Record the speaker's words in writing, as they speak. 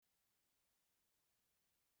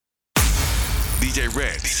DJ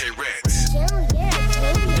Ritz. DJ Ritz. Open up,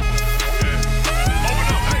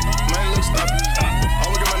 hey. Man, look, stop. I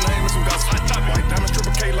will get my name and some gossip. White diamonds,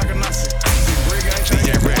 triple K like a Nazi. Big gang chain.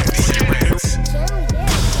 DJ Ritz. DJ Ritz.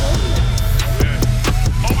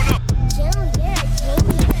 Open up.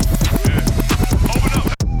 Open up.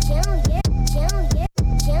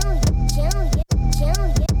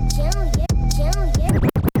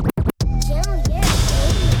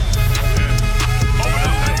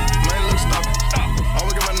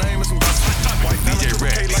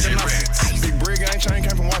 Chain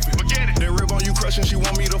came from Waffy. That rib on you crushing, she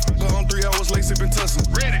want me to fuck her on 3 hours late sipping tussin'.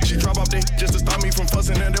 She drop off that just to stop me from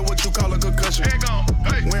fussing, and that's what you call a concussion.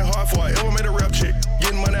 Hey. Went hard for I ever made a rap chick.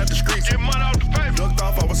 Getting money out the streets. Getting money out the pavement. Ducked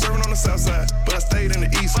off, I was serving on the south side, but I stayed in the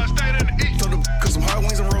east. Told the cause some hot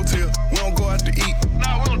wings and rotel. We don't go out to eat.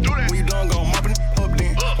 Nah, we don't do that. When you done, go mopping up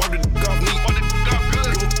then. Wipe the off neat.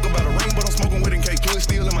 Give a fuck about a ring, but I'm smoking wedding cake. Killing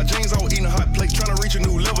steel in my jeans, I was eating a hot plate. Trying to reach a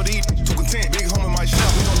new level to eat. Too content, big home in my shop.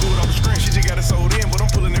 We gon' do it off the screen. She just got it sold in, but I'm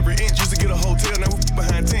pulling every inch. Used to get a hotel, now we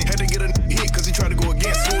behind 10. Had to get a hit, cause he tried to go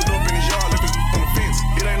against. Pulled up in his yard, left his on the fence.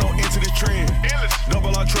 It ain't no end to this trend.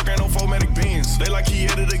 Double R truck, ain't no 4matic Benz. They like he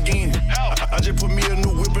hit it again. I just put me a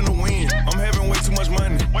new whip in the wind. I'm having way too much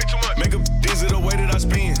money. Way too much. Make a dizzy the way that I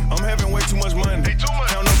spend. I'm having way too much money. Hey, too much.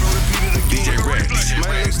 Count up and repeat it again. DJ Ritz.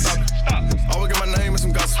 Man, stop. I will get my name and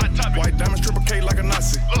some gossip. White diamonds, triple K like a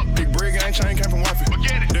Nazi. Big brig gang chain came from Waffy.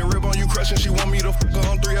 That rib on you crushing, she want me to fuck her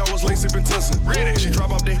on 3 hours late sipping tussin'. She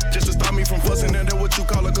drop off that just to stop me from fussing, and that's what you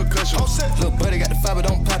call a concussion. Little buddy got the fiber,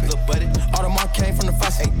 don't pop it. Little buddy, all the mark came from the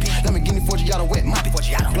faucet. Let me give me $40 wet mop it.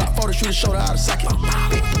 Block photo, shoot a shoulder out of socket. You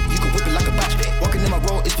can whip it like a botch. Walking in my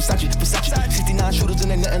road, it's Versace. 69 shooters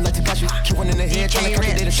and ain't nothing like Takashi. Keep one in the head, tryna catch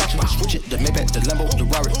it, they the shot you. Switch it, the Maybach, the Lambo, the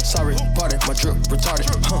Rari. Sorry, pardon, my drip retarded.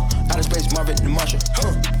 Outer space, Marvin, the Martian.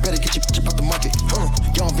 Better get your chip out the market.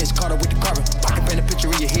 Young Vince Carter with the carbon. I can paint a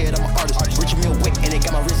picture in your head, I'm an artist. Richard Mill wet, and they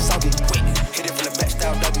got my wrist soggy. Hit it from the back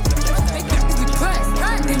style, doggy.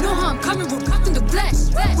 They know how I'm coming, we're popped in the flesh.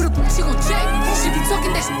 With a she gon' check. She be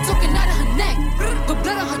talking that shit talking out of her neck. But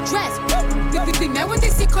blood on her dress. Be mad when they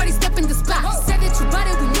see Cardi step in the spot. Said that you bought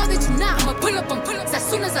it, we know that you not. I'ma pull up as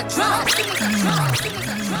soon as I drop.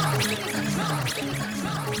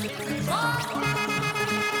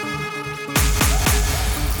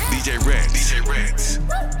 DJ Ritz. DJ Ritz.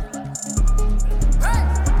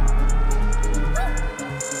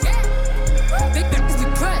 Big bitches be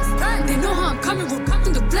pressed. They know how I'm coming, we're popped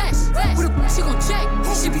in the flesh. With a she gon' check.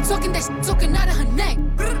 She be talking that shit talking out of her neck.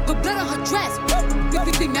 But blood on her dress.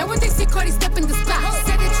 Be mad when they see Cardi step in the spot.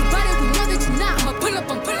 Said that you bought it, we know that you not. I'ma pull up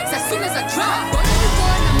as soon as I drop. All in the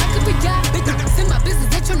door and I'm up to be yacht. Bitches in my business,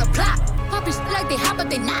 they tryna plot. Poppin' shit like they hot, but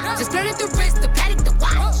they not. Just spread it the wrist, the paddock, the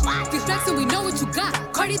watch. We flexin', we know what you got.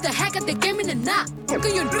 Cardi the hack at the game in the knot. Look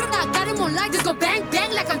at your I got him on live, just go bang,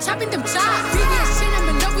 bang like I'm chopping them chops. Previous shit, I'm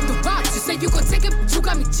in love with the rocks. You say you gon' take it, but you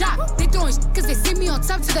got me chopped. They throwin' shit cause they see me on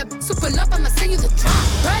top to that super love, I'ma send you the drop.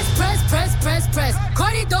 Press.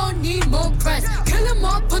 Cardi don't need more press. Kill them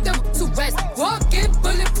all, put them to rest. Walk in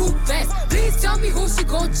bulletproof vest. Please tell me who she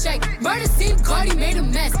gon' check. Murder scene, Cardi made a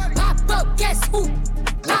mess. Pop up, guess who?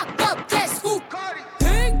 Pop up, guess who?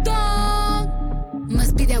 Ding dong.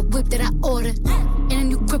 Must be that whip that I ordered. And a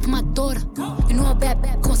new crib for my daughter. You know a bad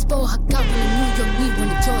gon' spoil her. Got one in New York, need one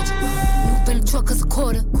in Georgia. New Bentley truck cause a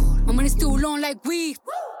quarter. My money still long like weed.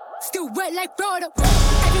 Still wet like Florida.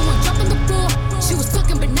 Everyone jump on the floor. She was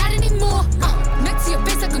talking but not anymore. Next to your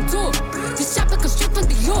face I contour. Just shop like a strip from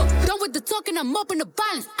Dior. Done with the talking, I'm open to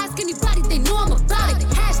violence. Ask anybody, they know I'm about it.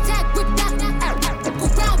 Hashtag whip that. Go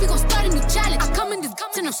round, we gon' start a new challenge. I come in this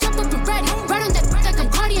and I'm strapped up and ready. Right on that like I'm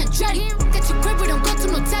Cardi and Dreddy. Get your grip, but don't go to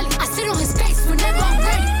no telly. I sit on his face whenever I'm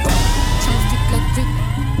ready. Tryna freak like Rick.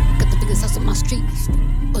 Got the biggest house on my street.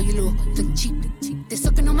 Oh, you little look cheap. They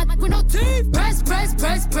sucking on my with no teeth. Press.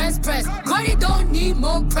 Cardi don't need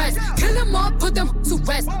more press. Kill them all, put them to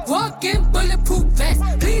rest. Walk in bulletproof vest.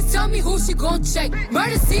 Please tell me who she gon' check.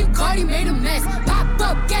 Murder scene, Cardi made a mess. Pop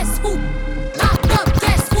up, guess who? Pop up,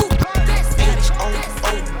 guess who?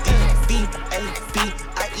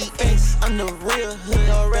 H-O-O-D-B-A-B-I-E-S. I'm the real hood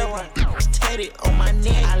already. Tatted on my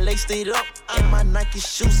neck, I laced it up in my Nike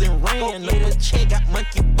shoes and ran. Over check, got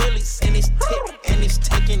monkey bullets and it's tip and it's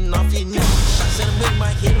taking off your knee. Shots in the middle, my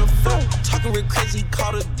head on phone. Talking real crazy,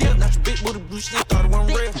 caught a dip. Not your big booty blue shit, thought it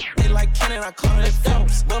wasn't real. They like cannon, I call it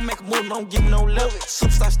Phelps. Boy, make a move, don't give me no love.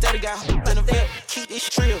 Superstar steady, got hooked in the vet. Keep this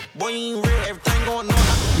trill, boy, you ain't real. Everything going on,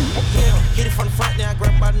 hell. Hit it from the front, then I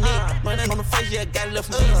grab my neck. Running on the face, yeah, got it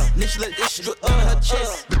left from me. Nigga, let this shit drip her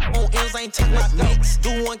chest. On M's, I ain't talking about mix.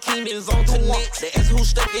 Do one king, then it's on to the next. They ask who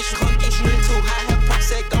stuck, it's you, come get you in too high. Have a price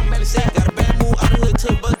set, don't matter, say. Got a bad move, out of hood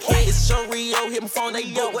to a bucket. It's so Rio, hit my phone,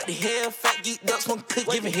 they book. What the hell? Fat geek ducks, one cook,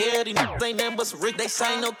 giving head. These niggas ain't nothing but some Rick. They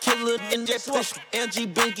say ain't no killer, and just push.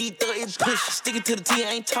 LG Binky, thug is push. Stick it to the T,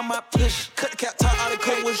 I ain't talking about push. Cut the cap, talk all the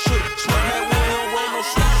code with shit. Smoke that weed, don't roll no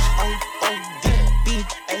shit.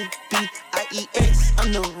 O-O-D-B-A-B-I-E-S.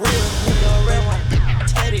 I'm the real nigga, real one.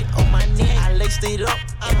 Tatted on my neck, I laced it up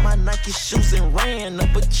in my Nike shoes and ran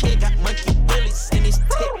up a check. Got monkey bullets in his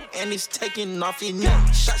tip, and it's taking off your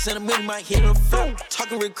neck. Shots in the middle, might hit a foot.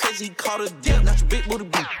 Talking real crazy, he caught a dip. Not your big booty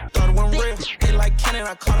beat, thought it wasn't real. They like Cannon,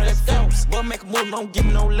 I call it that Phelps. Boy, make a move, don't give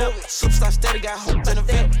me no love. Superstar steady, got hopes in the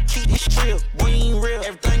vet. Keep this real, boy, you ain't real.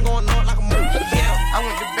 Everything going on like a movie. Yeah, I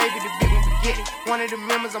want the baby, the big one, forget it. One of the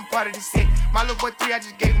members, I'm part of the set. My little boy 3, I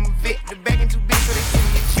just gave him a Vic. The bag ain't too big, so they send me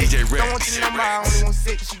a check. DJ Ritz, Don't want the number, I only want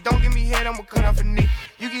 6. She don't give me head, I'ma cut off her neck.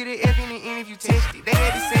 You get an F in the end if you test it. They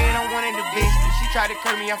had to say it, I'm one of the best. She tried to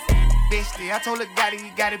curb me, I bested. I told her, got it,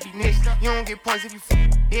 he gotta be next. You don't get points if you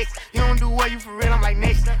X. You don't do well, you for real, I'm like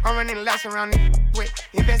next. I'm running laps around the wet.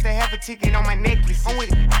 Invest a half a ticket on my necklace. I'm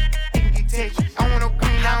with it, text. I want no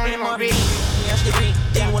green, I don't need my red.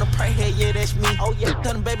 They wanna pray, hey, yeah, that's me. Oh, yeah,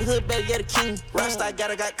 done the baby hood, better, yeah, the king. Rockstar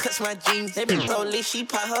got cuts my jeans. They been so lit, she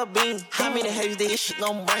pop her bean. How many haters this shit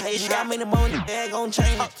gon' bring? Hey, how many more in the bag gon'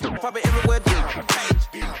 change? Pop it everywhere, dude.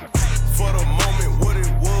 For the moment, what it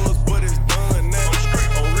was, but it's done now.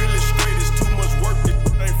 I'm really straight, it's too much work, it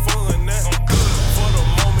ain't fun now. For the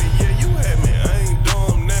moment, yeah, you had me, I ain't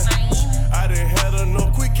dumb now. I done had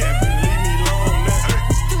enough, quick cap and leave me alone now.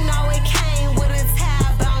 You know it came with a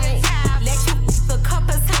tab on it. Let you a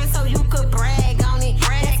couple times so you could brag on it.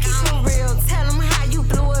 Let's keep it real, tell them how you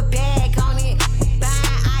blew a bag on it.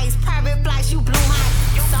 Buying ice, private flights, you blew my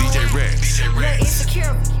DJ Ritz, DJ You're Ritz.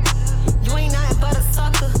 insecure, you ain't nothing but a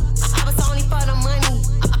sucker. I was only for the money,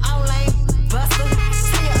 all lame buster.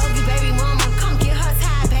 Tell your ugly baby mama, come get her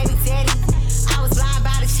tired, baby daddy. I was blind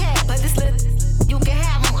by the chat, but this little you can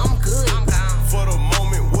have them, I'm good. For the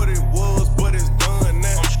moment, what it was, but it's done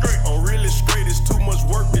now. I'm really straight, it's too much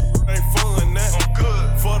work, it ain't fun now. I'm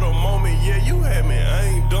good. For the moment, yeah, you had me, I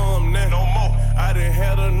ain't dumb now. No more. I done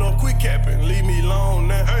had enough, quick capping, leave me alone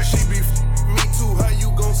now. She be me too, how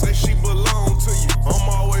you gon' say she belong to you? I'm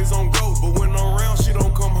always on go, but when I'm around, she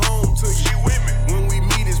don't come home to you. She with me. When we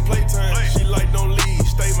meet, it's playtime. She like, don't leave,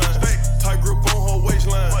 stay mine. Tight grip on her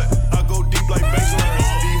waistline. I go deep like baseline.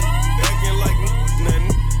 These acting like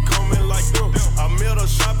nothing, coming like them. I met her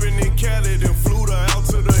shopping in Cali, then flew her out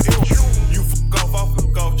to the hill. You fuck off, I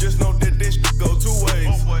fuck off. Just know that this shit go two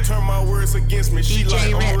ways. Turn my words against me. She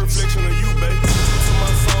like, I'm a reflection of you, babe. To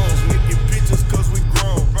my songs, nicking pictures cause we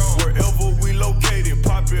grown. Wherever we located,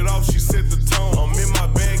 pop it off, she set the tone. I'm in my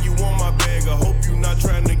bag, you want my bag. I hope you not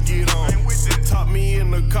trying to get on. Top me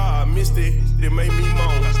in the car, I missed it, it made me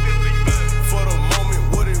moan. For the moment,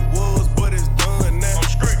 what it was, but it's done now.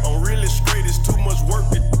 I'm really straight, it's too much work,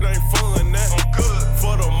 it ain't fun now. I'm good.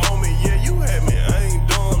 For the moment, yeah, you had me, I ain't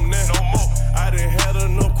dumb now. No more. I done had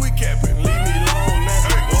enough, quick capping, leave me alone now.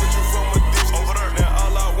 Wanted you from a distance, over there. Now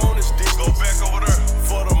all I want is this. Go back over there.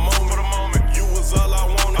 For the moment, you was all I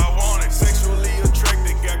wanted. Sexually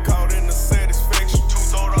attracted, got caught in the satisfaction. Too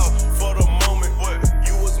thrown off. For the moment, what?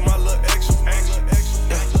 You was my little action.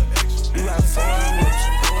 You got foreign whips,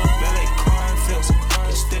 ballet car and flips,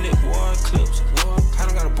 extended war clips. I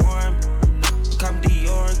don't got a boring, come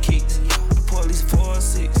Dior kicks. The police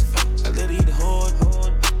 4-6, I let her eat the hood.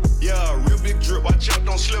 Yeah, real big drip, watch out,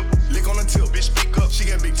 don't slip. Lick on the tip, bitch, speak up. She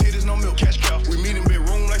got big titties, no milk, cash cow. We meet in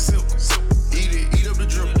bedroom like silk. Eat it, eat up the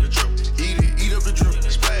drip. Eat it, eat up the drip.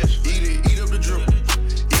 Splash. Eat it, eat up the drip.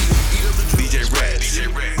 Eat up the drip. DJ Ritz,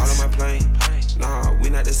 DJ Ritz. All on my plane, nah, we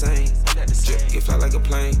not the same. Drip, get fly like a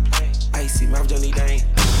plane. Icy mouth, Johnny Dane.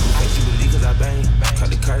 Make you believe cause I bang. Cut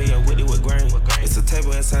the cardio with it with grain. It's a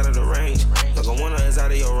table inside of the range. Like a winner is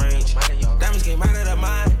out of your range. Diamonds came out of the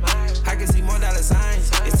mine. I can see more dollar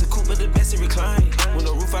signs. It's a coupe with the best to recline. When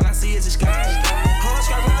the roof all I see is the sky. Home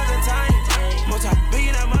scrap harder than time.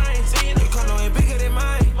 Multi-billion mine. Your condo ain't bigger than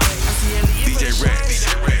mine. I see Elliot DJ Ritz,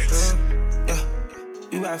 DJ Ritz. yeah.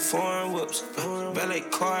 You got foreign whips, ballet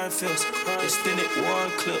car and flips, extended war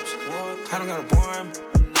clips. I don't got a boring,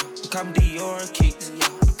 come Dior kicks.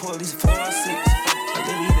 The police 4-6, I let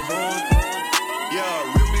her eat the hood.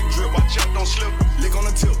 Yeah, real big drip, watch out, don't slip. Lick on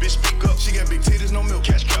the tip, bitch, speak up. She got big titties, no milk,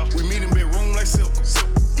 cash cow. We meet in bedroom like silk.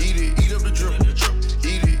 Eat it, eat up the drip.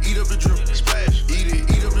 Eat it, eat up the drip. Splash. Eat it,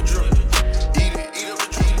 eat up the drip. Eat it, eat up the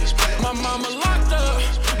drip. Splash. My mama locked up,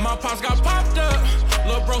 my pops got popped up.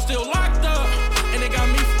 Lil' bro still locked up, and it got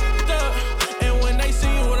me f***ed up. And when they see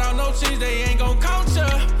you without no cheese, they ain't gon' count ya.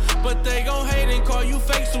 But they gon' hate and call you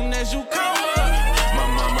fake soon as you come up. My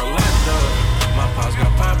mama locked up, my pops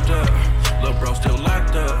got popped up. Lil' bro still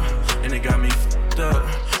locked up, and it got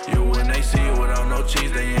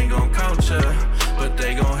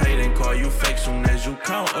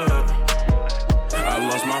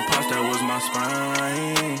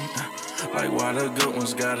Like why the good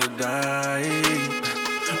ones gotta die.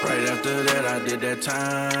 Right after that I did that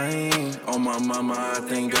time. On my mama, I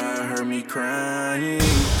think God heard me crying.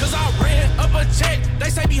 Cause I ran up a check. They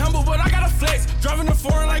say be humble, but I gotta flex. Driving the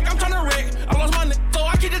foreign like I'm tryna wreck. I lost my nigga, so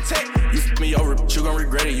I get the tech. You f me over, you gon'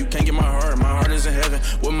 regret it. You can't get my heart is in heaven.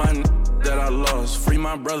 With my that I lost. Free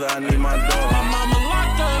my brother, I need my dog. My mama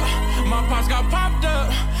locked up, my pops got popped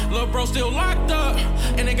up. Lil' bro still locked up,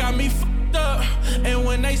 and they got me f***ed up. And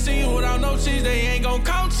when they see you without no cheese, they ain't gon'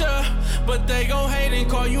 count ya. But they gon' hate and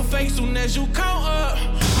call you fake soon as you count up.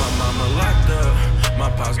 My mama locked up,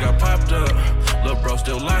 my pops got popped up. Lil' bro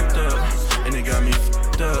still locked up, and they got me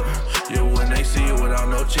f***ed up. Yeah, when they see you without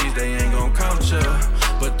no cheese, they ain't gon' count ya.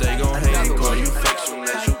 But they gon' hate and call you fake soon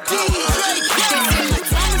as you count up.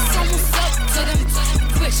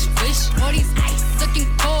 All these ice looking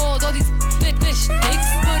cold, all these fish dicks.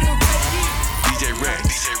 DJ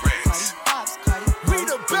Ritz. We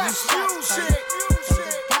the best music.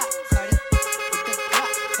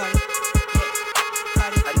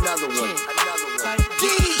 Another one.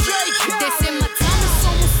 DJ They say my time is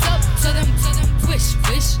almost up to them wish.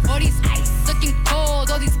 All these ice looking cold,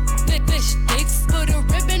 all these fish dicks. Put a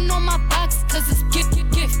ribbon on my box, cause it's gifted.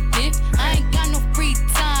 I ain't got no free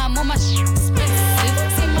time, all my shit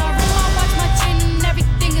expensive. See my room, I watch my chain and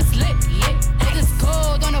everything is lit. Niggas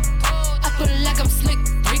cold on a pole, I feel like I'm slick.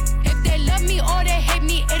 If they love me or they hate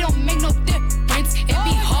me, it don't make no difference. It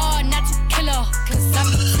be hard not to kill her, cause I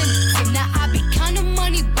be sensitive. Now I be counting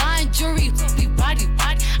money, buying jewelry, be body.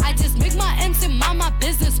 I just make my ends and mind my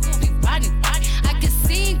business, be body. I can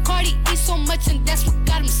see Cardi eat so much and that's what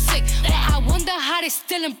got him sick. But I wonder how they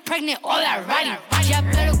still impregnate all that riding. Y'all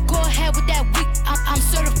better go ahead with that week. I'm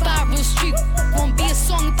certified real street. Won't be a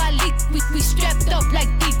song if I leak. We strapped up like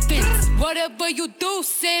defense. Whatever you do,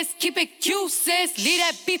 sis, keep it cute, sis. Leave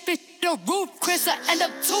that beef in the roof, Chris, I end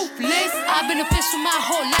up toothless. I've been a fish for my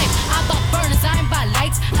whole life. I bought burners, I ain't buy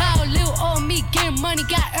lights. How little old me getting money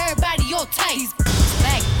got everybody all tight. These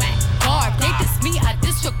back, garb. They diss me, I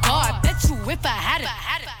disregard. Bet you if I had it,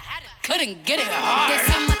 couldn't get it hard. They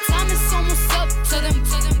say my time is almost up to them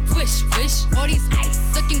wish. All these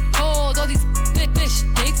ice looking cold, all these fish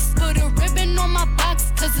dicks. Put a ribbon on my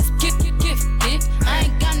box, cause it's gifted. I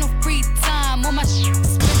ain't got no free time, all my shit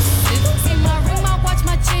expensive. See my room, I watch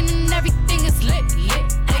my chain and everything is lit.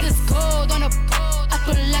 Niggas cold on a pole, I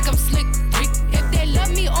feel like I'm slick. If they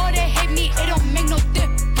love me or they hate me, it don't make no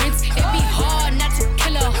difference. It be hard not to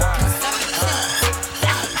kill her, cause I be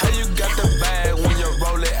sensitive. How you got the bag when you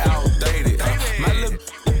roll it outdated? My little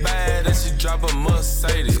bad and she drive a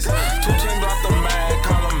Mercedes. 2 chains off the mag,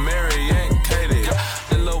 call her Mary and Katie.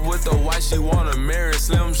 In love with the white, she wanna marry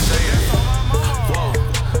Slim Shady. Whoa,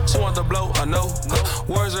 she want the blow, I know.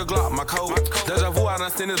 Where's your Glock, my code? Deja vu, I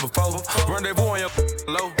done seen this before. Rendezvous on your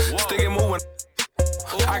low, stick it moving.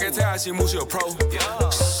 I can tell how she moves, she a pro.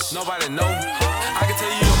 Nobody know. I can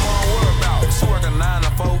tell you your mom worry about. She work a 9 to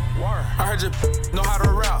 4. I heard you know how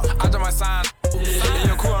to rap. I just might sign. And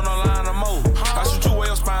your crew on the line of mo. I shoot you where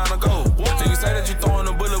your spine to go. You can say that you throwing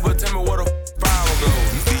a bullet, but tell me where the fire will go.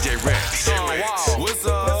 DJ Ritz. Wow, what's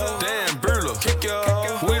up? Dan Burler. Kick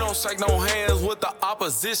ya. We don't shake no hands with the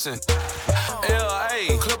opposition.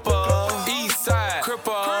 L.A. Clipper. East Side.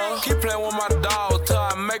 Cripper. Keep playing with my dog till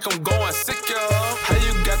I make them go and sick ya. How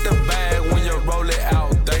you got the bag when you roll it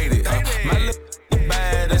outdated? My little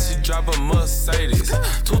bad and she drive a Mercedes.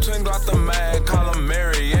 2 chains off the mag, call her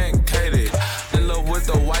Mary and Katie. In love with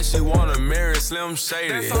the white, she wanna marry Slim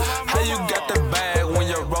Shady. How you got the bag when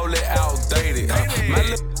you roll it outdated? My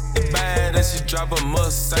little bad and she drive a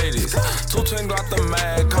Mercedes. 2 chains off the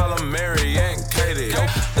mag, call her Mary and Katie.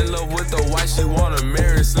 In love with the white, she wanna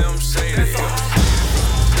marry Slim Shady.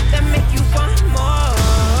 That make you want more.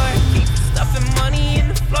 Keep stuffing money in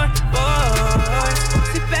the floor, boy.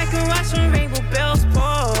 Sit back and watch when rainbow bells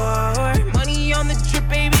pour. Money on the drip,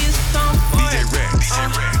 baby, it's on for DJ Ritz.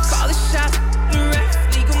 Call the shots, the rest.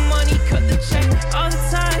 Legal money, cut the check. All the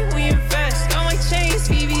time we invest. Got my chains,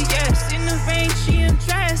 VVS. In the rain, she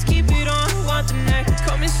undressed. Keep it on, want the neck.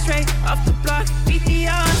 Coming straight off the block.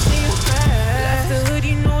 BTR, stay impressed. Left the hood,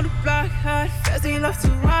 you know the block hot. Fast, they love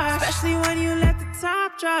to watch. Especially when you let the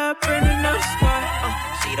top drop. Burning up spot.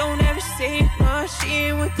 She don't ever say much. She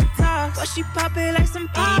ain't with the talk. But she pop it like some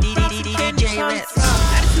pop. DJ Ritz.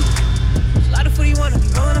 A lot of footy wanna be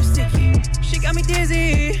rolling up sticky. She got me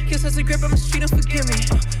dizzy. Kiss her to grip on the street, don't forgive me.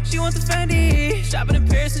 She want the Fendi. Shopping in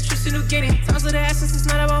Paris and trips to New Guinea. Times of the essence, it's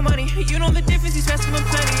not about money. You know the difference, he's resting with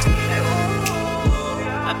plenty.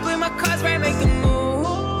 I play my cards right, make the move.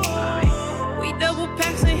 We double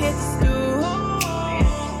packs and hit the stew.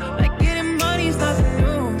 Like getting money's nothing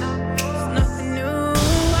new. It's nothing new.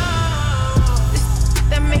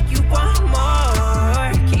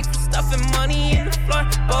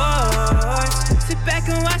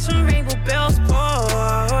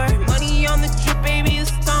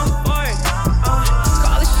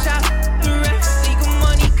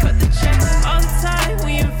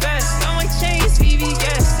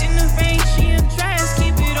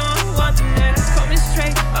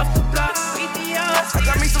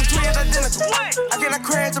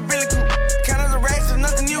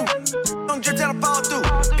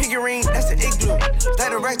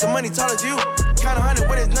 racks, the money tall as you. Count 100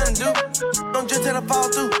 when it's nothing to do. Don't just tell her fall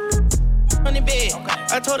through. On the bed,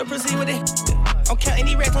 I told her proceed with it. I'm counting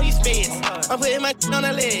these racks on these spades. I'm putting my on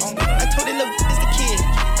her legs. I told her look, it's the kid.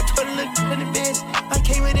 I told her look in the bed. I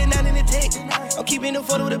came with it, not in the text. I'm keeping the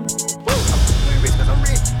photo with a woo. I'm rich cause I'm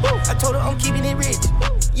rich. Woo. I told her I'm keeping it rich.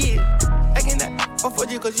 Yeah, I cannot afford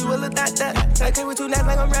you cause you a little dot. I came with 2 nights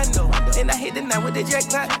like I'm Rondo. And I hit the night with the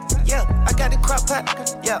jackpot. Yeah, I got the crop pot.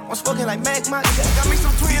 Yeah, I'm smoking like Magma. Got me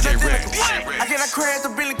some twins identical. I cannot crash the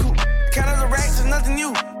Billy Coupe. Count of the racks is nothing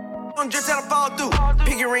new. Don't just tell her fall through.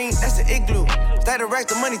 Pinky ring, that's the igloo. Stack the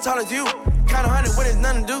racks, the money tall as you. Count 100 when it's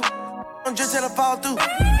nothing to do. Don't just tell her fall through.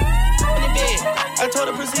 On the bed, I told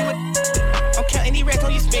her proceed with. I'm counting these racks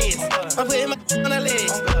on these spades. I'm putting my on her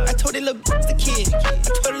legs. I told her look, it's the kid. I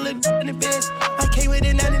told her look in the bed. I came with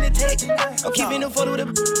it, not in the text. I'm keeping the photo with a.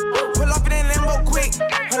 Pull off in that Lambo quick.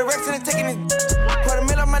 Put the racks in the taking it. Put a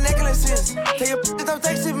mill on my necklaces. Tell your stop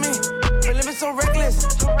texting me. Been living so reckless.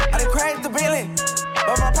 I done crashed the Bentley.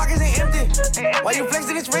 But my pockets ain't empty. Why you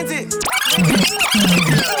flexing, it's rented.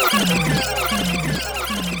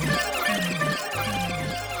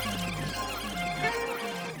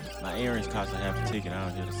 My earrings cost a half a ticket. I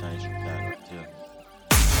don't hear the same shit.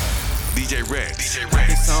 DJ Ritz.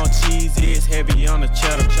 It's on cheese, it's heavy on the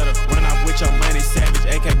cheddar. Run out with your money, savage,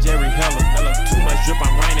 AK Jerry Heller. Too much drip,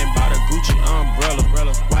 I'm raining by the Gucci umbrella.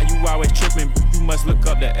 Why you always tripping? You must look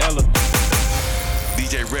up the Ella.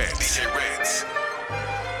 DJ Ritz.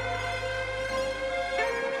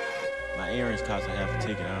 My earrings cost a half a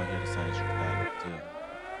ticket. I don't hear the same shit.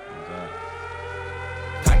 Oh God.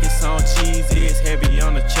 Pockets on cheese, it's heavy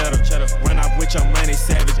on the cheddar. Run out with your money,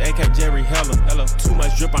 savage, AK Jerry Heller. Too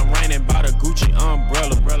much drip, I'm raining by the Gucci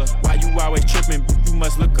umbrella. Why you always tripping? You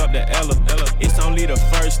must look up the Ella. It's only the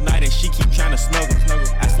first night and she keep trying to snuggle.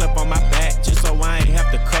 I slept on my back just so I ain't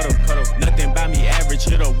have to cuddle. Nothing by me average,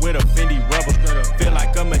 hit her with a Fendi rubber. Feel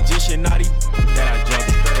like a magician, naughty that I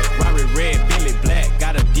juggle. Rory red, Billy black,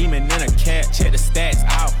 got a demon in a cat. Check the stats,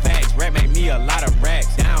 all facts. Rap make me a lot of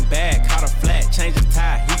racks. Down bad, caught a flat, change the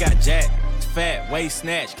tie, he got jacked. Fat, waist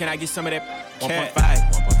snatch, can I get some of that?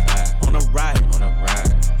 1.5 on the ride.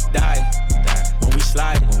 Die. When we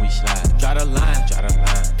slide. Draw the line.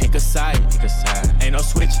 Pick a side. Ain't no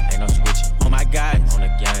switching. On my guys. On the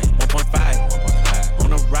game. 1.5 on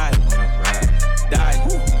the ride. Die.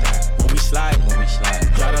 When we slide.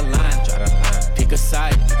 Draw the line. Pick a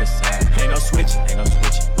side. Ain't no switching.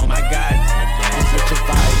 On my guys. It's such a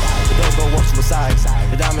vibe. The devil go walks beside.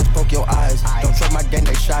 The diamonds poke your eyes. Don't trust my gang,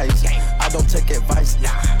 they shy. I don't take advice.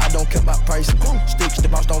 I don't care about price. Sticks, the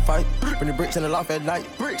boss don't fight. Bring the bricks in the loft at night.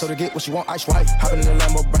 So to get what she want, ice white. Hopping in the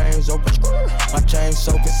Lambo, brains open. My chain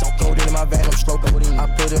soaking. Gold in my van, I'm stroking. I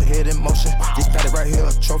put her head in motion. This patty right here,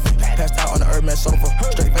 a trophy. Passed out on the Urban sofa.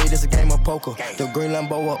 Straight fade, this a game of poker. The green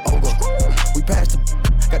Lambo, a ogre. We passed the.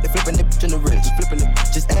 Got the flipping the bitch in the wrist.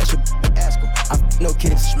 Just ask her. I no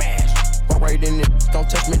kids. Smash. Walk right in it. Don't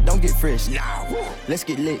touch me, don't get fresh. Let's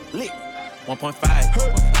get lit.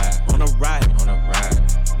 1.5 on the ride.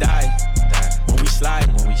 Die. When we slide.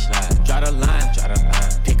 Draw the line.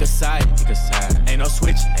 Pick a side. Ain't no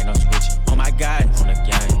switching. On my guys. On the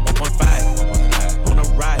game. 1.5 on the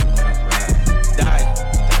ride. Die.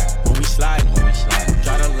 When we slide.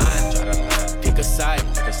 Draw the line. Pick a side.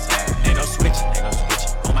 Ain't no switching.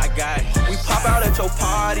 On my guys. We pop out at your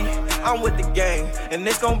party. I'm with the gang, and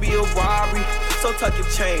it's gon' be a robbery. So tuck your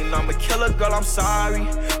chain. I'm a killer, girl, I'm sorry,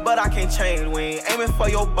 but I can't change. We ain't aiming for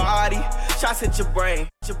your body. Shots hit your brain.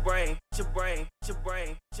 On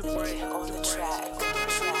the track.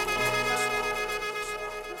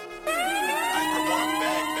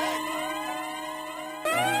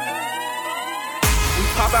 We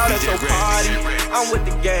pop out at your party. I'm with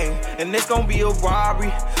the gang, and it's gon' be a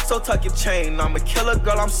robbery. So tuck your chain. I'm a killer,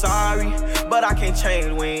 girl, I'm sorry, but I can't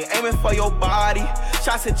change. We ain't aiming for your body.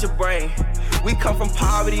 Shots hit your brain. We come from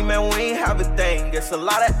poverty, man, we ain't have a thing. There's a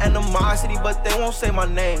lot of animosity, but they won't say my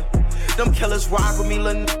name. Them killers rock with me,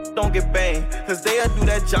 little don't get banged. Cause they'll do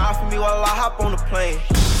that job for me while I hop on the plane.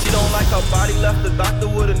 She don't like her body, left the doctor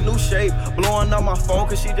with a new shape. Blowing up my phone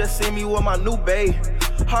cause she just see me with my new babe.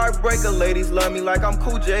 Heartbreaker ladies love me like I'm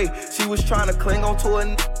Cool J. She was trying to cling on to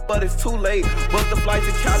a but it's too late. Booked the flight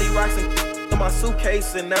to Cali, rocks and in my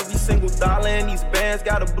suitcase. And every single dollar in these bands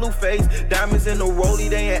got a blue face. Diamonds in the rollie,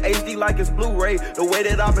 they in HD like it's Blu-ray. The way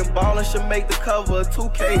that I've been ballin' should make the cover of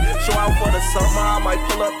 2K. Show out for the summer, I might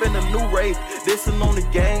pull up in a new race. Dissin' on the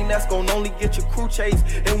gang, that's gon' only get your crew chase.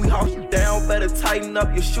 And we hawk you down, better tighten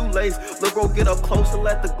up your shoelace. Look, go get up close and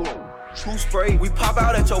let the glow. True spray, we pop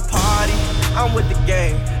out at your party. I'm with the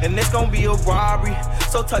gang, and it's gon' be a robbery.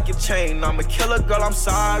 So tuck your chain, I'm a killer girl, I'm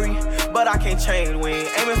sorry, but I can't change. We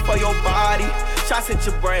ain't aiming for your body, shots hit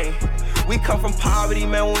your brain. We come from poverty,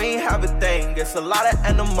 man, we ain't have a thing. It's a lot of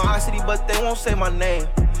animosity, but they won't say my name.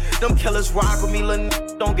 Them killers rock with me, little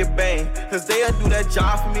don't get banged. Cause they'll do that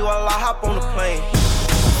job for me while I hop on the plane.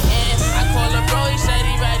 I call a bro, he said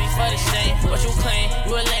he ready for the shame. What you claim?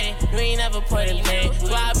 You a lame, you ain't never put in pain.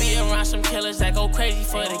 So I be around some killers that go crazy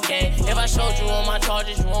for the game. If I showed you all my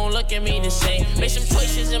charges, you won't look at me the same. Made some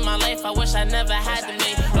choices in my life I wish I never had to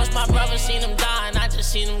make. Lost my brother, seen him die, and I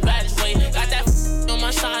just seen him graduate. Got that on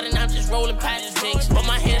my side, and I'm just rolling past his dicks. But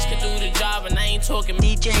my hands can do the job, and I ain't talking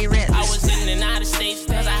DJ Ritz. I was in the United States,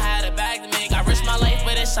 cause I had a bag to make. I risked my life,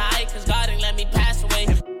 but it's alright, cause God ain't let me pass away.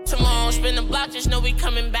 Tomorrow, spin the block, just know we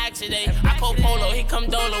coming back today. I call Polo, he come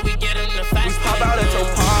Dolo, we get him the fast. We pop out at your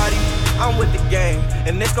party, I'm with the gang,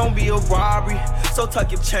 and it's gon' be a robbery. So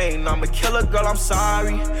tuck your chain, I'm a killer girl, I'm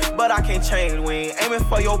sorry, but I can't change. We ain't aiming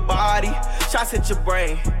for your body, shots hit your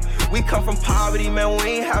brain. We come from poverty, man, we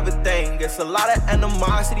ain't have a thing. It's a lot of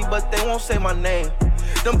animosity, but they won't say my name.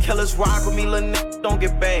 Them killers rock with me, little don't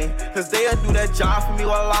get banged. Cause they'll do that job for me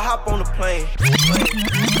while I hop on the plane.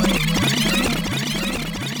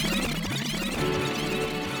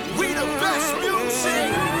 We the best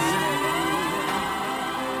music.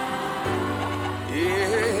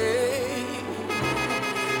 Yeah.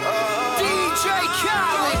 DJ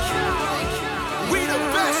Khaled. We the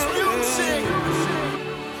best music.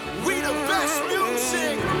 We the best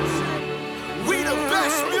music. We the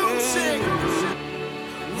best music.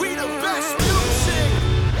 We the best music.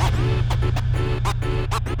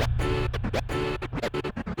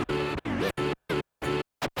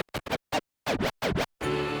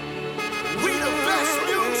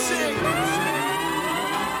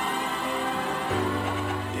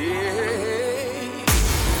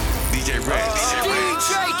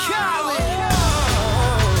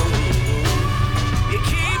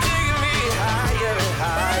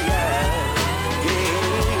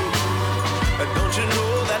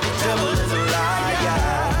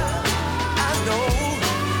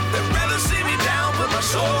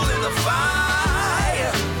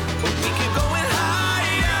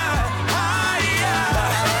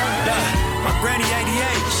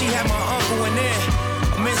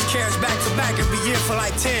 For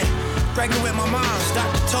like 10, pregnant with my mom's,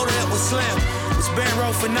 doctor told her it was slim. Was bed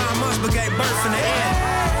row for 9 months, but gave birth in the end.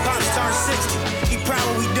 Pops turned 60, he proud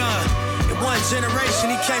what we done. In one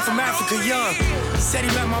generation, he came from Africa young. Said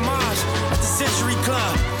he met my mom's at the Century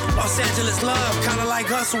Club. Los Angeles love, kinda like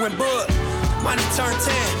Hustle and Bud. Money turned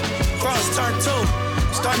 10, cross turned 2.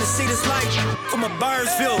 Starting to see this light from a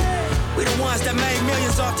bird's view. We the ones that made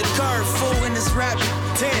millions off the curve. Fool in this rap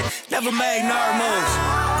 10, never made nerd moves.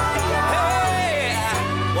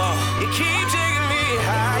 Whoa. You keep taking me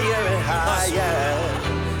higher and higher.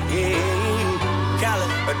 Yeah, Khaled,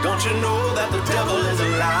 but don't you know that the devil is a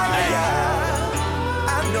liar?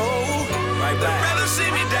 I know. Right back. They'd rather see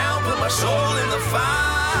me down, put my soul in the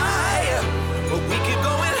fire, but we keep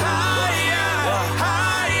going higher,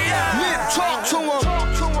 higher. Nip, talk to him.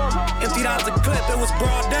 Emptied out the clip, it was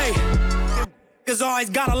broad day. Cause always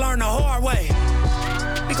gotta learn the hard way.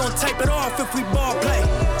 We gon' tape it off if we ball play.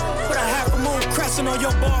 Put a half a moon crescent on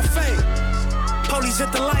your ball fade. Police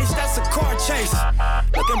hit the lights, that's a car chase.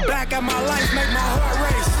 Looking back at my life, make my heart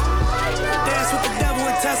race. Dance with the devil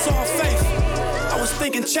and test all faith. I was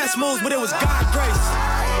thinking chess moves, but it was God grace.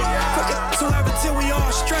 Crooked to heaven till we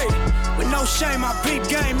all straight. With no shame, I beat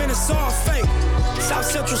game and it's all fake. South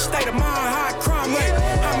Central state of mind, high crime rate.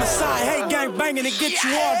 Homicide, hate gang banging to get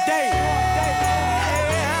you all day.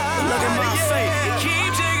 Look at my face. You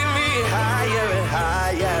keep taking me higher and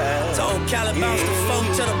higher. Told Khaled bounce the phone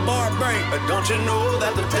to the bar break. But don't you know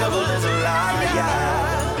that the devil is a liar?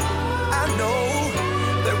 I know.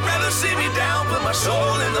 They'd rather see me down, put my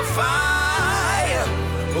soul in the fire,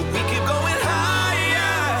 but we keep going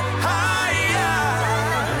higher, higher,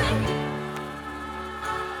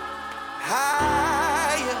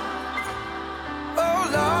 higher. Oh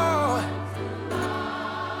Lord,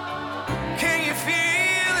 can you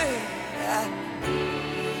feel it?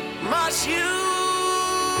 My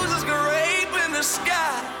shoes is scraping the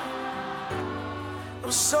sky.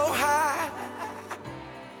 I'm so high.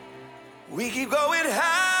 We keep going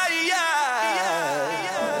higher.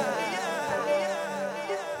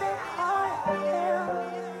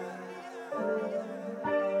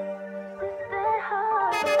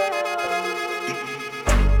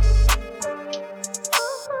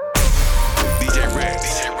 DJ Ritz,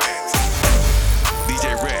 DJ Ritz, DJ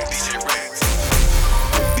Ritz, DJ Ritz,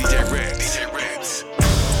 DJ Ritz, DJ Ritz.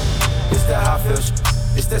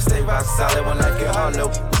 that stay rock solid when life get hard,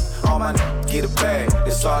 low. All my get a bag,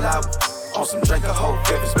 it's all out. On some drink a whole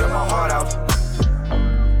fifth and spit my heart out.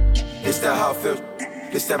 It's that hard feel.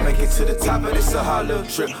 This that make it to the top, but it's a hard little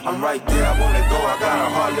trip. I'm right there, I wanna go, I got a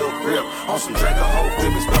hard little grip. On some drink a whole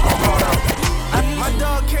fifth and spit my heart out. My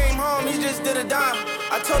dog came home, he just did a dime.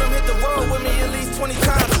 I told him hit the road with me at least 20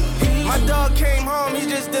 times. My dog came home, he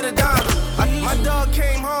just did a dime. My dog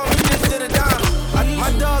came home, he just did a dime.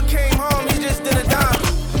 My dog came home, he just did a dime.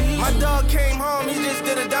 My dog came home, he just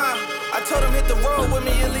did a dime. I told him hit the road with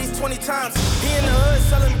me at least 20 times. He in the hood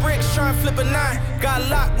selling bricks, trying to flip a 9. Got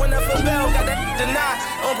locked, went up for bail, got that denied.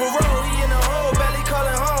 On parole, he in the hole, barely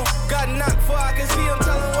calling home. Got knocked before I can see him,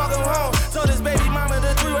 tell him walk him home. Told his baby mama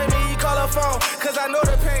the 3-way me, he call her phone. Cause I know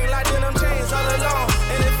the pain, like them chains all along.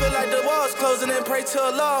 And it feel like the walls closing and pray to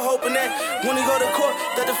Allah, hoping that when he go to court,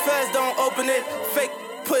 that the feds don't open it. Fake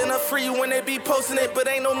putting up free when they be posting it, but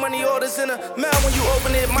ain't no money orders in the mail when you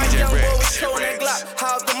open it. My young boy was showing that Glock,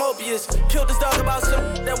 how's the Mobius? Killed his dog about some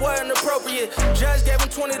that wasn't appropriate. Judge gave him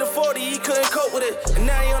 20 to 40, he couldn't cope with it. And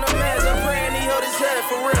now he on the meds, I'm praying he hold his head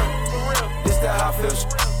for real. This that hot feel.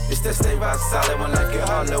 It's that stay rock solid when life get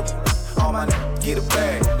hard, low. All my get a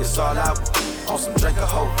bag, it's all out. On some drink a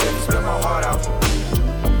whole fifth and spit my heart out.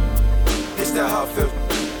 It's that hard feel.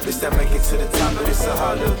 This that make it to the top, but it's a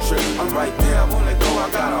hard little trip. I'm right there, I wanna go, I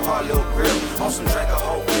got a hard little grip. On some drink a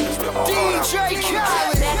whole fifth and spit my heart out. DJ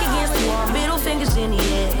Khaled. Back against the wall, middle fingers in the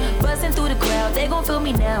air. Busting through the crowd, they gon' feel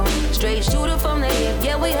me now. Straight shooter from the hip,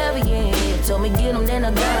 yeah, we heavy, yeah. Told me get 'em, then I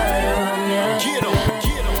got 'em, yeah. Get 'em,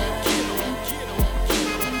 get 'em.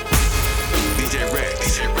 DJ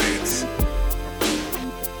Ritz.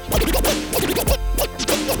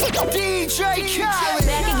 DJ Khaled.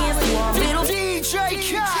 Back against the wall, middle. DJ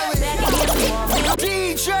Khaled. Back against the wall, middle.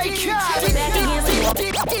 DJ Khaled. Back against the wall,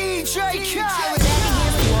 DJ Khaled. Back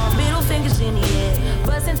against the wall, middle fingers in the air.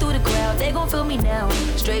 Busting through the crowd, they gon' feel me now.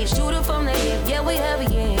 Straight shooter from the hip, yeah, we heavy,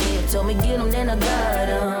 yeah. Told me get 'em, then I got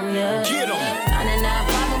 'em, yeah. Get 'em. 99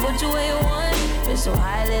 poppin', but you ain't one. Been so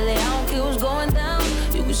high lately, I don't care what's going down.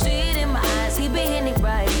 You can see it in my eyes, he been hitting it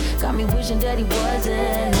right. Got me wishing that he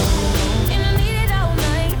wasn't. And I need it all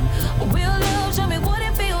night. A real love, show me what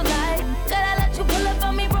it feel like. Gotta let you pull up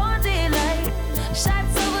on me, broad daylight.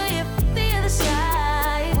 Shots over here, the other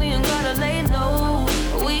side. We ain't gotta lay low,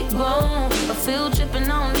 we grown. A field trippin', I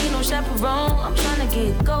don't need no chaperone. I'm tryna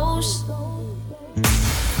get ghost.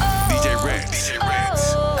 DJ Ritz.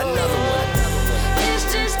 Another one. It's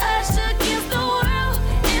just us against the world,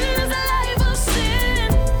 and there's a life of sin.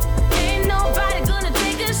 Ain't nobody gonna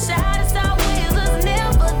take a shot. It's our ways, us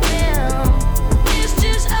never them. It's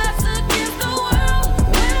just us against the world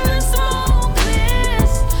when the smoke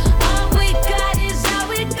clears. All we got is all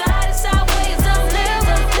we got. It's our ways, us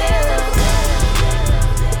never them.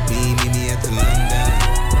 Meet me at the London.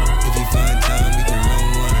 If you find time, we can run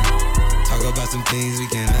one. Talk about some things we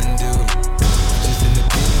can undo. Just in the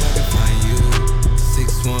pen, I can find you.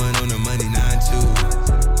 6-1 on the money,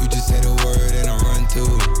 9-2. You just say the word and I run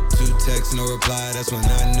through. 2 texts, no reply, that's when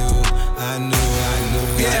I knew.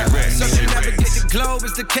 Yeah, so you never get the glow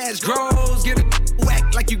as the cash grows. Get a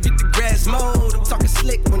whack like you get the grass mowed. I'm talking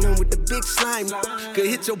slick when I'm with the big slime. Could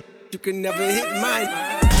hit your, you can never hit mine.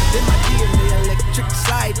 In my DNA, electric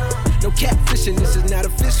slide. No catfishing, this is not a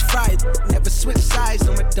fish fry. Never switch sides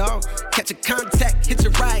on my dog. Catch a contact, hit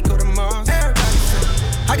your ride, go to Mars. Everybody say,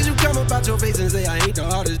 how could you come about your face and say I ain't the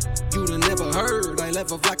artist you'd have never heard? I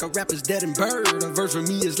left off like a rapper's dead and bird. A verse for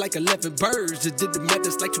me is like 11 birds. Just did the math,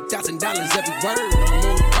 it's like $2,000 every word. I'm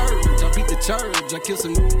on the purge, I beat the church. I killed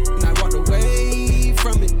some and I walked away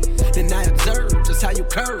from it. Then I observed just how you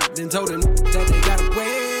curved and told them that they got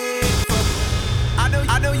away from it.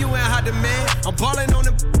 I know you ain't hot demand. I'm ballin' on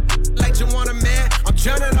the like you want a man. I'm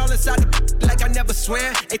drowning all inside the like I never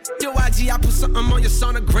swam. Hey, your IG, I put something on your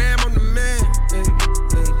sonogram. I'm the man. Hey.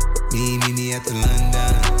 Meet me at the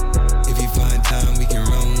London. If you find time, we can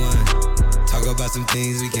run one. Talk about some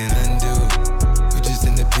things we can undo. You just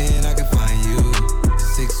in the pen, I can find you.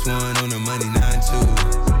 6-1 on the money,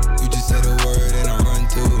 9-2. You just say the word and I run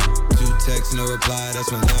through. 2 texts, no reply,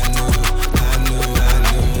 that's when I knew.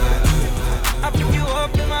 I pick you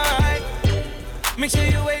up in my ride. Make sure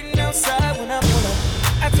you're waiting outside when I pull up.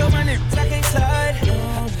 I told my niggas I can't slide.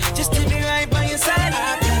 Just to be right by your side.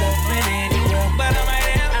 I could have been anywhere, but I'm right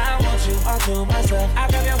here. I want you all to myself. I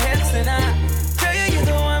grab your hips and I tell you you're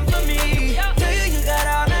the one for me. Tell you you got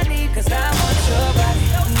all I need, cause I want your body.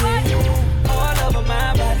 Yeah, all over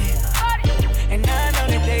my body. And I know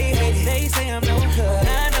that they hate it. They say I'm no good.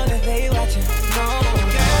 I know that they watching. No,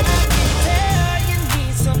 girl, I can tell you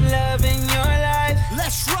need some love in your life.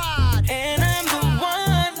 Let's ride. And I'm the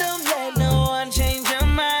one, don't let no one change your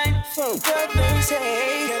mind.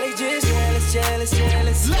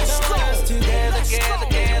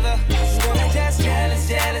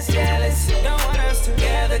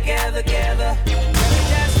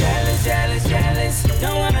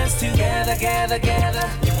 gather, gather.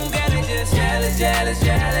 Girl, it's just jealous, jealous,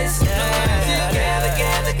 jealous. No one else just gather,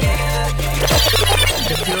 gather, gather.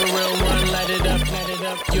 If you're a real one, light it up, light it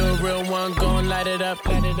up. You're a real one, gon' light it up,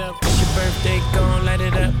 light it up. It's your birthday, gon' light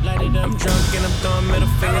it up, light it up. I'm drunk and I'm throwing middle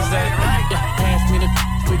fingers up. Yeah, pass me the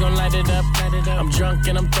we gon' light it up, light it up. I'm drunk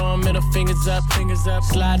and I'm throwing middle fingers up, fingers up.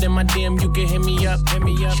 Slide in my DM, you can hit me up, hit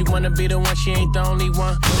me up. She wanna be the one, she ain't the only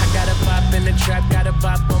one. I got a pop in the trap, got a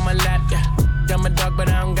bop on my lap, yeah. I'm a dog, but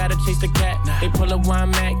I don't gotta chase the cat. They pull a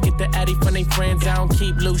wine mat, get the addy from they friends. I don't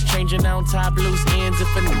keep loose, changing on top loose ends. If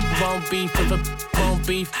a won't beef, if a won't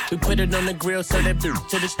beef, we put it on the grill, so that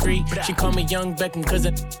to the street. She call me Young Beckham, cause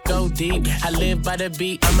I go deep. I live by the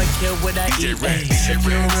beat, I'ma kill what I eat. If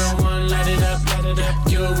you're a real one, light it up, light it up.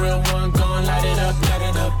 You're a real one, gon' light it up, light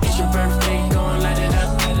it up. It's your birthday, gon' light it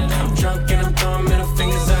up, light it up. I'm drunk and I'm throwing middle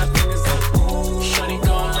fingers up, fingers up. Shorty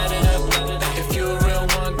gon' light it up, light it up. If you're a real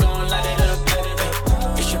one, gon' light it up.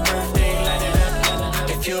 It's your birthday, light it up.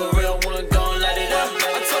 If you're a real one, gon' light it up.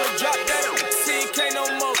 I told her drop that up, CK no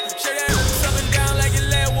more. Shake that up and down like your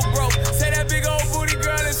leg was broke. Say that big old booty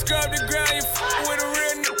girl and scrub the ground. You with a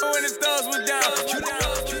real nigga when the thugs was down.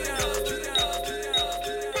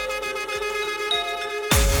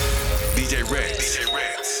 DJ Ritz.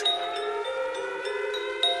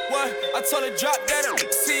 What? I told her drop that up,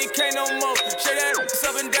 CK no more. Shake that up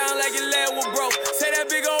and down like your leg was broke. Say that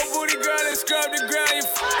big old booty girl and scrub the ground. You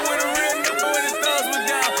with a real nigga when the thugs was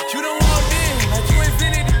down. You done walked in like you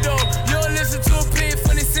invented the door. You don't listen to a pig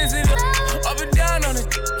funny sensitive. Up and down on it,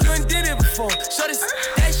 you ain't did it before. Shorty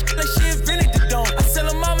that shit like she invented the door. I tell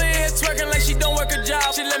her mama in here twerking like she don't work a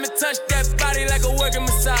job. She let me touch that body like a working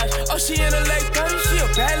massage. Oh, she in her late 30s, she a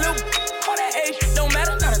bad little. All that age don't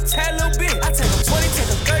matter, not a tad little bit. I take her 20,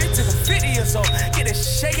 take her 30, take her 50 years old. Get her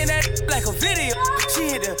shaking that like a video.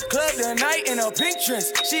 She hit the club tonight in her pink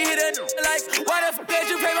dress. She hit her like, why the fuck did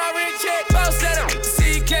you pay my rent check? Bounce that up,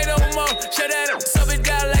 CK no more. Shut that up, sub it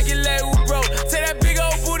down like your leg was broke. Take that big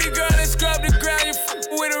old booty girl and scrub the ground. You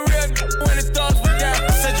with a real when the thoughts were down.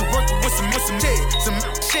 I said you working with some shit, some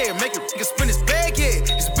shit. Make it spin his bag, yeah,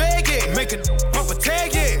 his bag, yeah. Make it pump a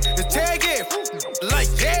tag, yeah, the tag, yeah. Like,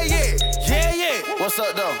 yeah, yeah, yeah, yeah. What's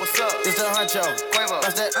up, though? What's up? It's the Huncho. Quavo.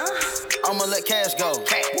 That's that. I'ma let cash go.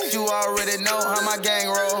 You already know how my gang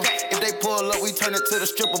roll. If they pull up, we turn it to the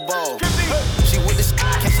stripper bowl. She with the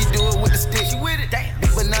can she do it with the stick? She with it. Damn.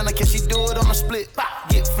 Big banana, can she do it on a split?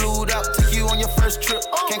 Get flued out, take you on your first trip.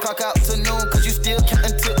 Can't clock out to noon, cause you still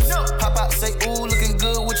counting tips. Pop out, say, ooh, looking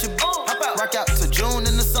good with your rock out to June,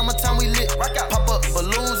 in the summertime we lit. Pop up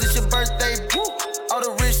balloons, it's your birthday. All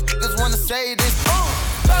the rich niggas wanna say this.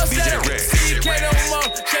 DJ Ritz. CK no more.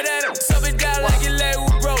 Shut that up, sub it down like your leg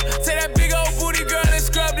was broke. Take that big old booty girl and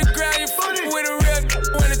scrub the ground. You with a real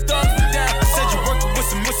when the thoughts were down. I said you working with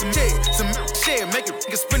some shit, some shit. Make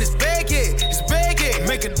it spin his bag, yeah, his bag, yeah.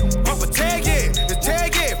 Make it pump a tag, yeah, the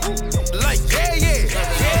tag, yeah. Like, yeah, yeah,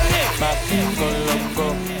 yeah, yeah. Go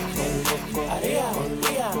loco,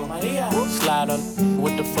 Maria. Slide on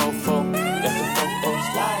with the fofo. Let the fofo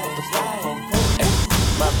slide, the fofo.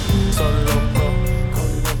 So loco,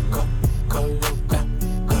 go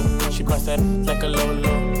loco. She bust that like a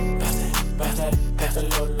lolo. Pass that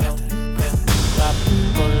lolo.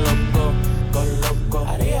 Go loco,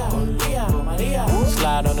 Maria.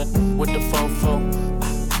 Slide on it with the fofo.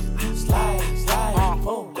 Slide,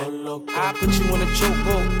 go loco. I put you in a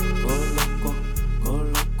chokehold. Go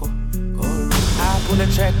loco. I pull that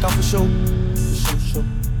track off for show.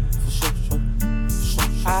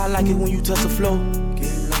 I like it when you touch the floor.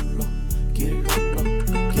 Get low.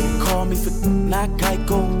 Call me for not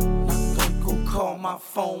Geico. Call my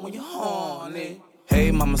phone when you're horny.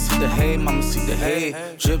 Hey, mama, see the hay.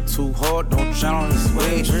 Drip too hard, don't drown on this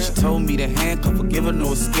wave. She told me to handcuff, forgive her,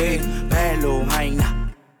 no escape. Bad little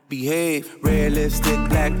hyena, behave. Red lipstick,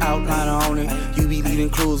 black outliner on it. You be leaving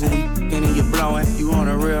clues when we and you're blowing. You on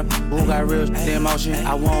a real, who got real emotion?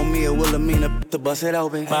 I want me a Wilhelmina to bust it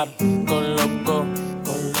open. Go loco,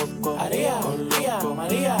 Maria.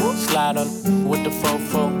 Slide on with the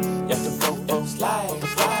fofo. Yeah, the fofo. Slide, the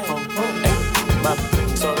fofo.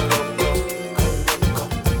 So loco,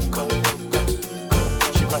 go loco.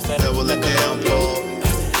 She bust that double it down, Paul.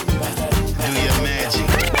 Do your magic.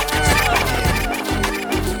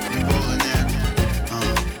 You rolling that?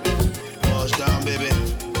 Balls down, baby.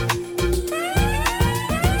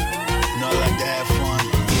 You know I like to have fun.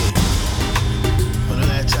 Yeah. When the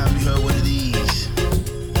last time you heard one of these?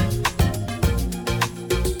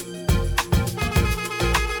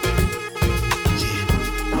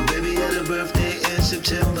 Birthday in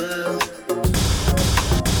September.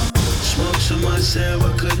 Smoked so much Sarah, I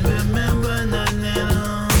couldn't remember nothing.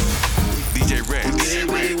 DJ Ritz.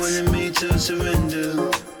 Baby wanted me to surrender.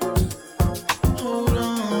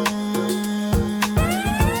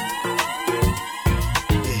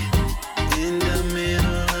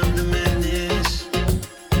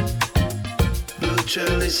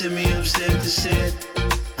 sent me upstairs to sit.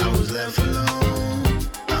 I was left alone.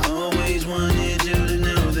 I always wanted you to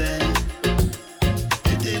know that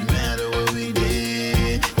it didn't matter what we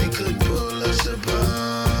did. They couldn't pull us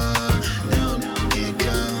apart. No, can't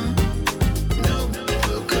come. No,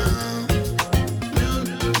 will come. No,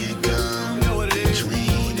 can't come. You know what it is.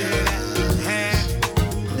 Between us.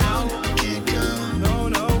 No, can't come. No,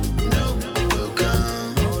 will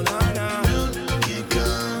come. No, can't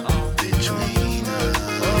come. Between us.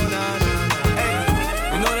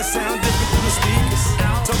 You know that sound different through the speakers.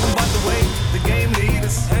 Talking about the way the game lead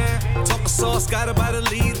us. Talking sauce, got it by the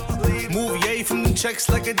leader. Move yay from them checks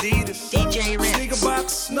like Adidas. DJ Ritz. Sneaker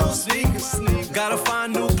box, no sneakers. Gotta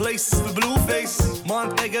find new places for blue faces.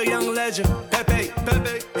 Montega, young legend. Pepe,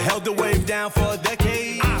 held the wave down for a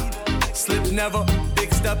decade. Slip never,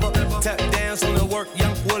 big stepper. Tap dance on the work,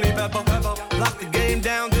 young Willie Pepper. Lock the game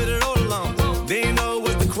down, did it all alone. They ain't know it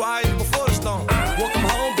was the quiet before the storm. Welcome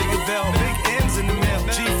home, big Avell, big M's in the mail.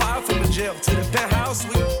 G5 from the jail to the penthouse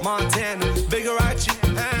suite. Montana, bigger Archie.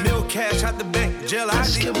 Mill cash out the bank, jail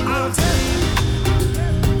ID. All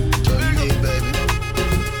you need, baby.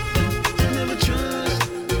 I never trust.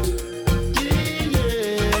 Yeah.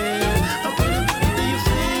 I put it in your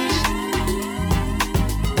face.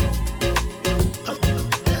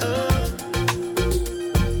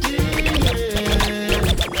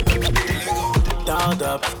 Dialed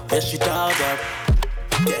up, yeah, she dialed up.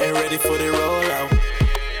 Getting ready for the rollout.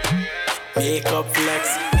 Makeup flex,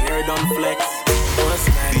 hair done flex. What's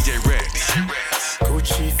next? DJ Ritz.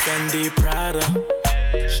 Gucci, Fendi, Prada.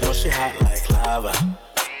 She know she hot like lava.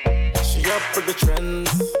 She up with the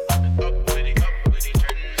trends.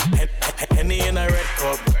 Henny in a red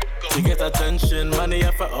cup. To get attention, money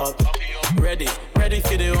up for up. Ready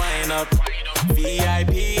for the wine up.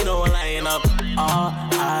 VIP, no line up. All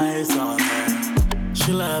eyes on her.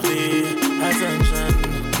 She love the attention.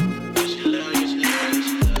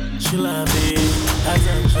 She love the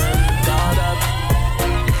attention. Down up.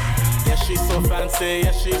 Yeah, she's so fancy.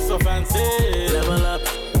 Yeah, she's so fancy. Level up.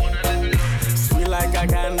 Sweet like a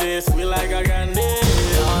candy. Sweet like a candy.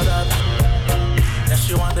 Down up. Yeah,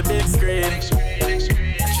 she want the big screen.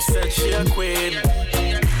 She said she a queen.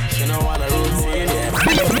 She don't want a routine. Yeah.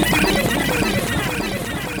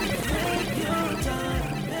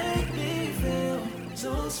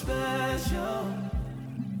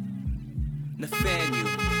 Nathaniel.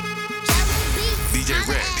 DJ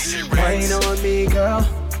Ritz. Wine on me, girl.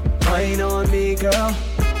 Wine on me, girl.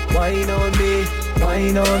 Wine on me.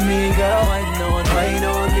 Wine on me, girl. Wine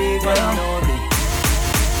on me, girl.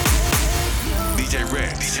 DJ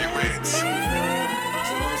Ritz.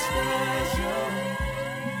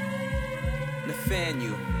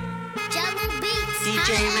 Nathaniel. DJ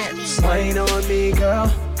Ritz. Wine on me, girl.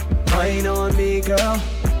 Wine on me, girl.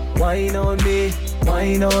 Wine on me.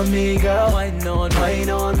 Wine on me, girl. Wine on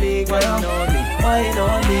me, girl. Wine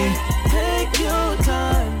on me. Take your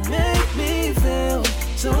time, make me feel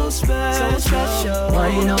so special.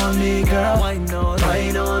 Wine on me, girl. Wine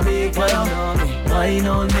on me, girl. Wine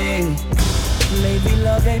on me. Lately,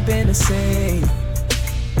 love ain't been the same.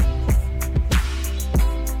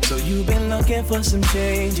 So you've been looking for some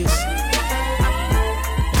changes.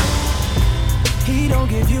 He don't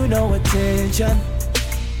give you no attention.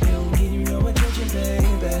 He don't give you no attention,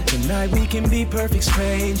 baby. Tonight we can be perfect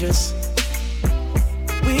strangers.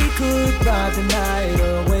 We could ride the night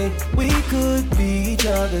away. We could be each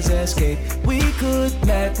other's escape. We could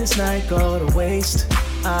let this night go to waste.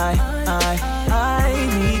 I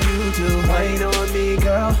need you to wine on me,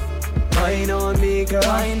 girl. Wine on me, girl.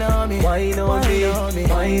 Wine on me. Wine on me.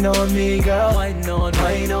 Wine on me, girl. Wine on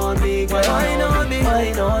me, girl. Wine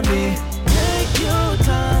on me. Take your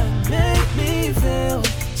time, make me feel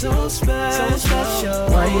so special.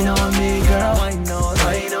 Wine on me, girl. Wine on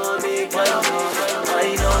me, girl.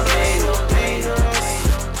 Wine on me.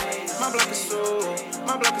 My block is so.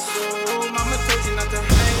 Mama told you not to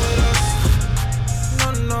hang with us.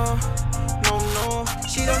 No.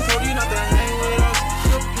 She done told you not to hang with us.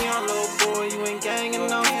 You're peon, little boy, you ain't ganging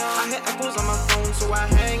enough. I hit echoes on my phone, so I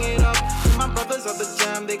hang it up. My brothers at the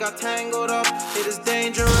jam, they got tangled up. It is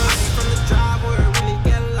dangerous. From the drive where it really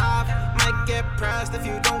get live. Might get pressed if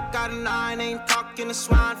you don't got an eye. Ain't talking to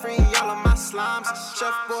swine, free all of my slimes.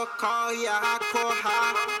 Chef boy call, yeah, hardcore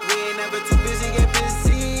high. We ain't never too busy, get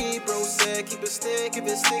busy. Bro said keep it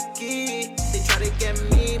sticky. They try to get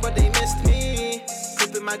me, but they missed me.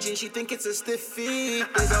 Clipping my jeans, she think it's a stiffy.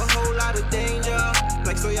 There's a whole lot of danger,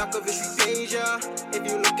 like Stojakovic Deja. If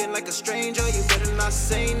you looking like a stranger, you better not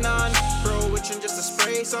say none. Bro, itching just to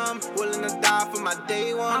spray some. Willing to die for my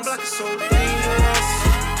day one. My block is so dangerous.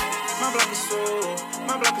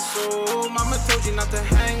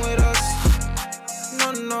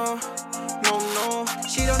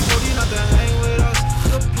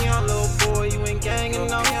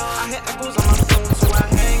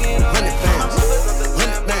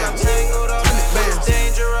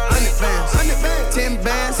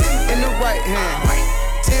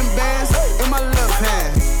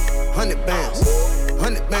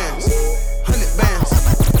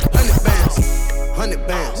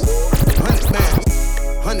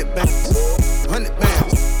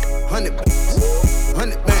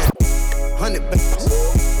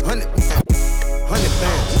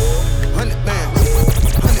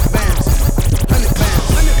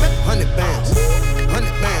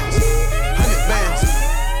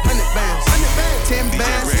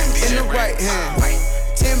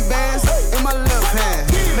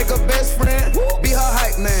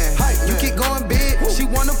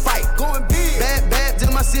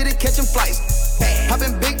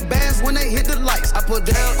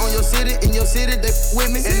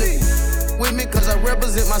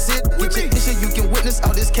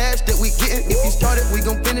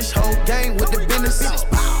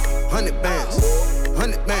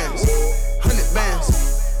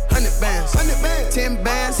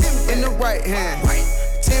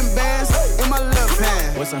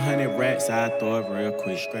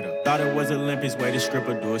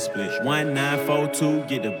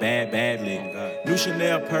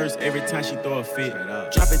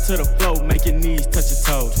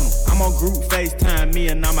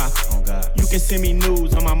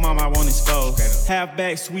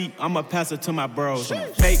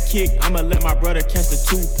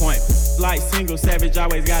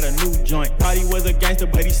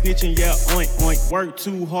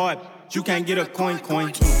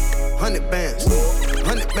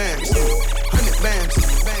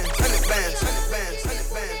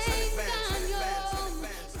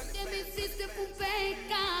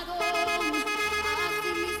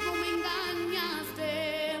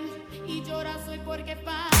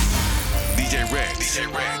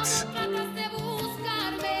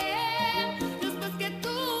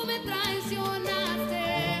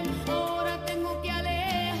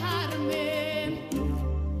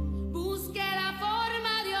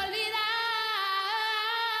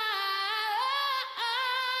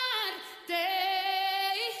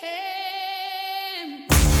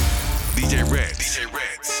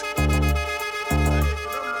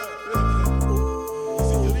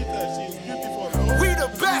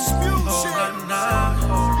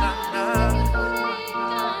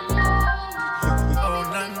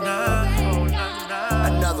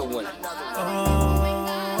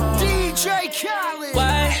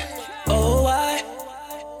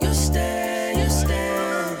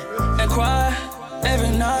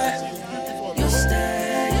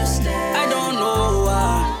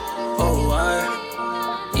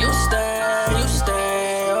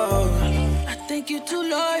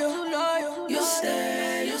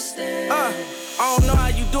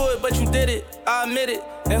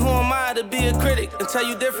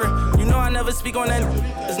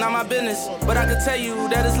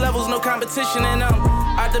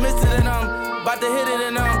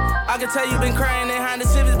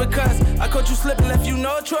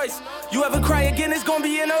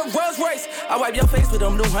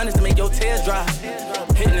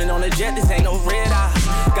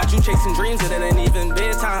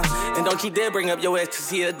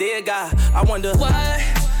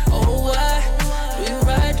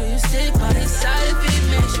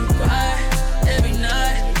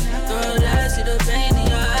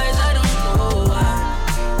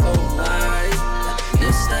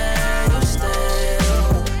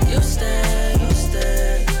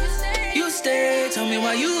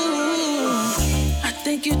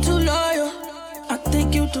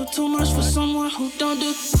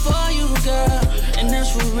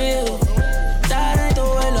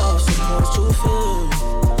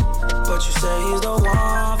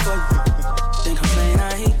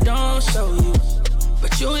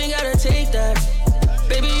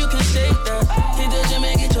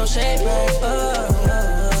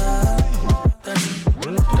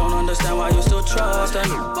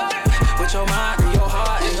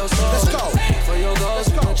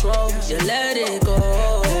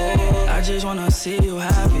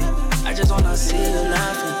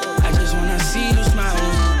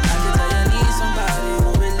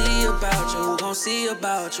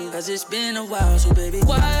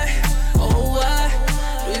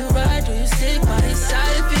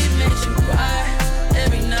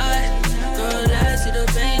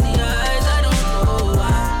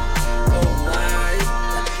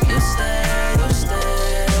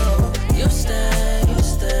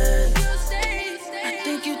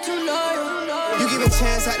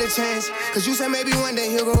 Cause you said maybe one day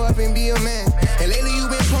he'll grow up and be a man. And lately you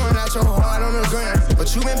been pouring out your heart on the ground. But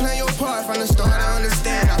you been playing your part from the start, I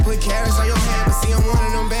understand. I put carrots on your hand, but see I'm one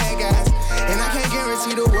of them bad guys. And I can't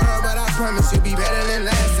guarantee the world, but I promise you'll be better than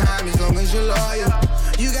last time. As long as you're loyal.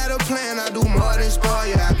 You got a plan, I'll do more than spoil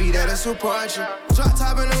you. I'll be there to support you. Drop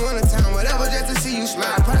top in the wintertime, whatever, just to see you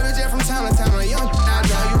smile. Private jet from time to time, a young I'll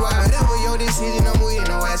draw you out. Whatever your decision, I'm with,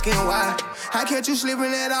 no asking why. How can't you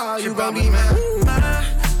slipping at all? You gon' be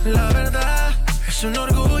mine. La verdad, es un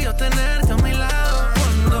orgullo tenerte a mi lado.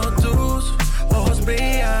 Cuando tus ojos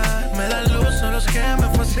brillan, me dan luz, son los que me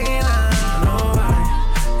fascinan. No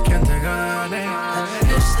hay quien te gane.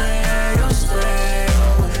 You stay, you stay,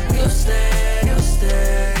 oh. You stay, you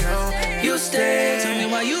stay, oh. You stay. Tell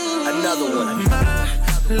me why you. Another one.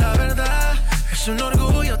 La verdad, es un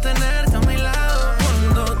orgullo tener